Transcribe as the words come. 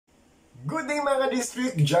Good day mga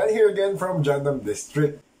district! John here again from Jandam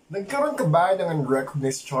District. Nagkaroon ka ba ng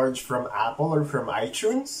unrecognized charge from Apple or from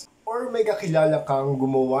iTunes? Or may kakilala kang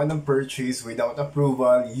gumawa ng purchase without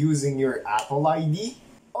approval using your Apple ID?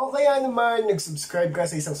 O kaya naman nag-subscribe ka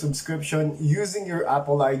sa isang subscription using your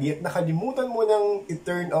Apple ID at nakalimutan mo nang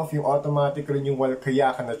i-turn off yung automatic renewal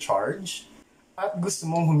kaya ka na charge? At gusto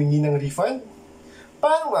mong humingi ng refund?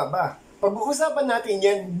 Paano nga ba? Pag-uusapan natin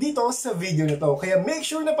yan dito sa video na to, kaya make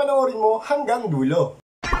sure na panoorin mo hanggang dulo.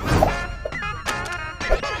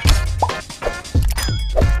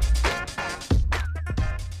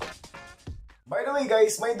 By the way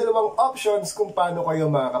guys, may dalawang options kung paano kayo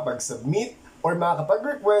makakapag-submit or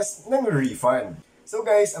makakapag-request ng refund. So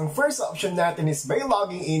guys, ang first option natin is by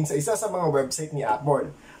logging in sa isa sa mga website ni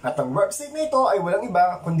Apple. At ang website na ito ay walang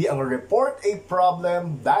iba kundi ang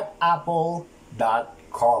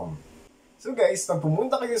reportaproblem.apple.com. So guys, pag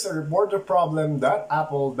pumunta kayo sa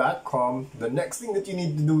reportaproblem.apple.com, the next thing that you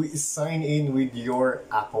need to do is sign in with your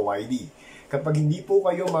Apple ID. Kapag hindi po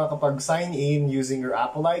kayo makakapag-sign in using your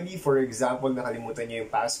Apple ID, for example, nakalimutan nyo yung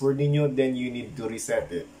password niyo, then you need to reset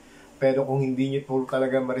it. Pero kung hindi nyo po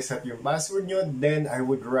talaga ma-reset yung password nyo, then I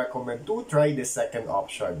would recommend to try the second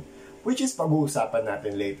option, which is pag-uusapan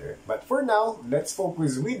natin later. But for now, let's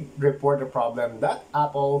focus with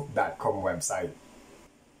reportaproblem.apple.com website.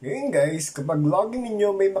 Ngayon guys, kapag login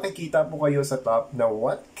ninyo, may makikita po kayo sa top na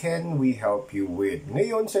what can we help you with.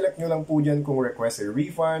 Ngayon, select nyo lang po dyan kung request a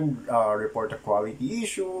refund, report a quality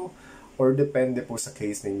issue, or depende po sa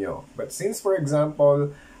case ninyo. But since for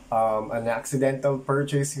example, an accidental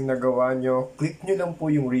purchase yung nagawa nyo, click nyo lang po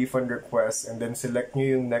yung refund request and then select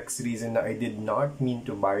nyo yung next reason na I did not mean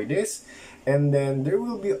to buy this. And then there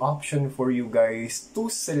will be option for you guys to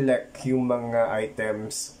select yung mga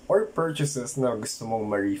items or purchases na gusto mong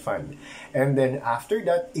ma-refund. And then after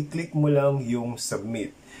that, i-click mo lang yung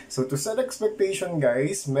submit. So to set expectation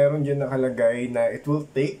guys, meron dyan nakalagay na it will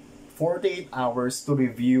take 48 hours to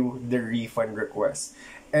review the refund request.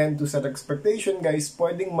 And to set expectation guys,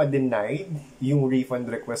 pwedeng ma-deny yung refund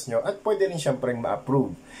request nyo at pwede rin syempre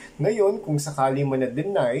ma-approve. Ngayon, kung sakali mo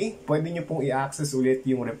na-deny, pwede nyo pong i-access ulit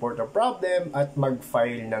yung report of problem at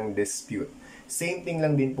mag-file ng dispute. Same thing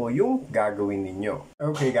lang din po yung gagawin ninyo.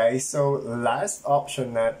 Okay guys, so last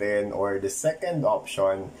option natin or the second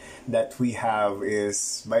option that we have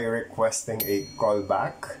is by requesting a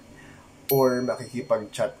callback or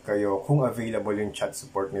makikipag-chat kayo kung available yung chat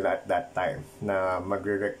support nila at that time na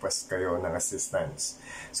magre-request kayo ng assistance.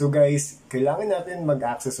 So guys, kailangan natin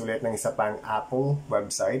mag-access ulit ng isa pang Apple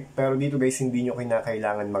website, pero dito guys, hindi nyo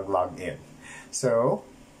kinakailangan mag-log in. So,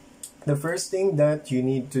 the first thing that you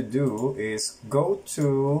need to do is go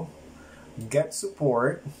to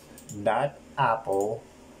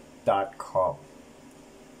getsupport.apple.com.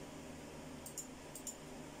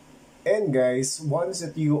 And guys, once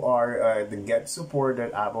that you are the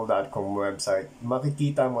getsupport.apple.com website,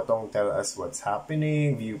 makikita mo tong tell us what's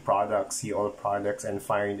happening, view products, see all products, and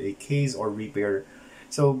find a case or repair.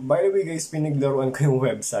 So, by the way guys, pinaglaruan ko yung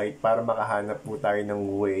website para makahanap po tayo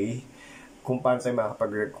ng way kung paano tayo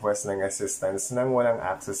makapag-request ng assistance nang walang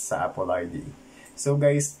access sa Apple ID. So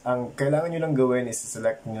guys, ang kailangan nyo lang gawin is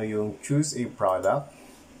select nyo yung choose a product.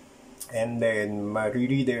 And then,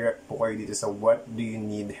 ma-redirect po kayo dito sa what do you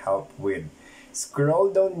need help with.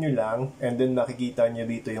 Scroll down nyo lang and then makikita nyo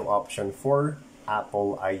dito yung option for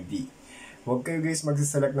Apple ID. Huwag kayo guys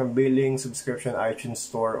magsiselect ng billing, subscription, iTunes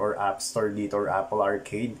Store, or App Store dito or Apple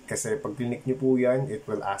Arcade. Kasi pag click nyo po yan, it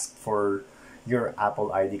will ask for your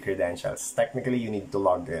Apple ID credentials. Technically, you need to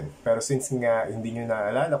log in. Pero since nga hindi nyo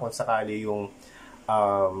naalala kung sakali yung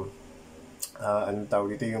anong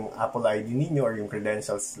tawag dito, yung Apple ID niyo or yung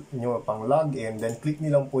credentials niyo pang login, then click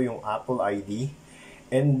niyo lang po yung Apple ID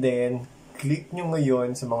and then click niyo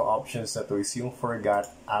ngayon sa mga options na to is yung forgot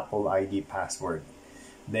Apple ID password.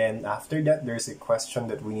 Then after that, there's a question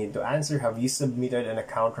that we need to answer. Have you submitted an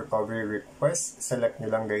account recovery request? Select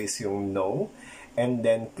niyo lang guys yung no and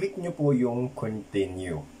then click niyo po yung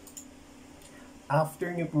continue.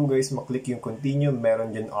 After nyo po guys maklik yung continue,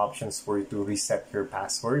 meron din options for you to reset your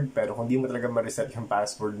password. Pero kung di mo talaga ma-reset yung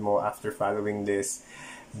password mo after following this,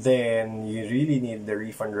 then you really need the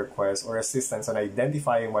refund request or assistance on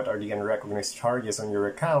identifying what are the unrecognized charges on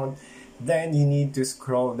your account. Then you need to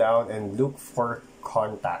scroll down and look for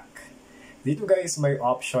contact. Dito guys may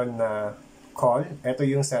option na call. Ito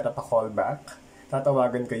yung set up a callback.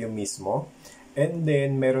 Tatawagan kayo mismo. And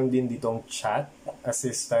then, meron din ditong chat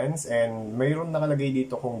assistance and mayroon nakalagay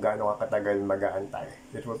dito kung gaano katagal mag-aantay.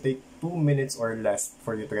 It will take 2 minutes or less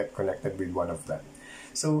for you to get connected with one of them.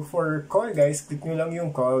 So, for call guys, click nyo lang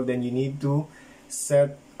yung call, then you need to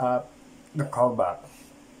set up the callback.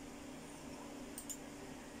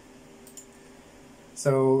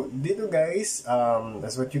 So, dito guys,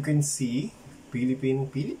 as what you can see, Philippine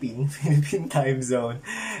time zone.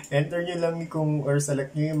 Enter nyo lang or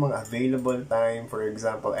select nyo yung mga available time. For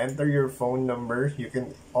example, enter your phone number. You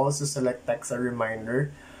can also select text a reminder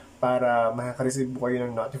para makaka-receive kayo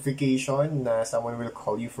ng notification na someone will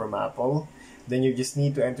call you from Apple. Then you just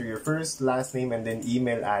need to enter your first, last name, and then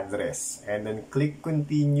email address. And then click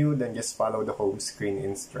continue, then just follow the home screen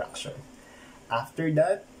instruction. After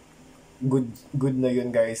that, good na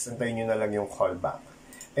yun guys. Antayin nyo na lang yung callback.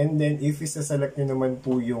 And then, if isa-select nyo naman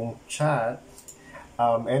po yung chat,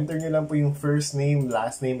 enter nyo lang po yung first name,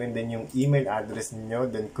 last name, and then yung email address niyo.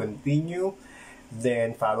 Then continue.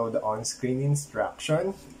 Then, follow the on-screen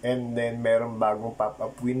instruction. And then, merong bagong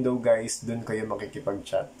pop-up window guys. Dun kayo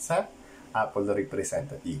makikipag-chat sa Apple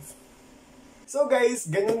representative. So guys,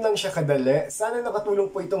 ganun lang siya kadali. Sana nakatulong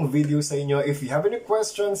po itong video sa inyo. If you have any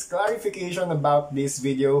questions, clarification about this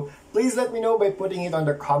video, please let me know by putting it on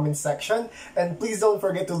the comment section. And please don't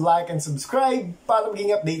forget to like and subscribe para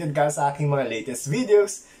maging updated ka sa aking mga latest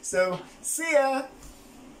videos. So, see ya!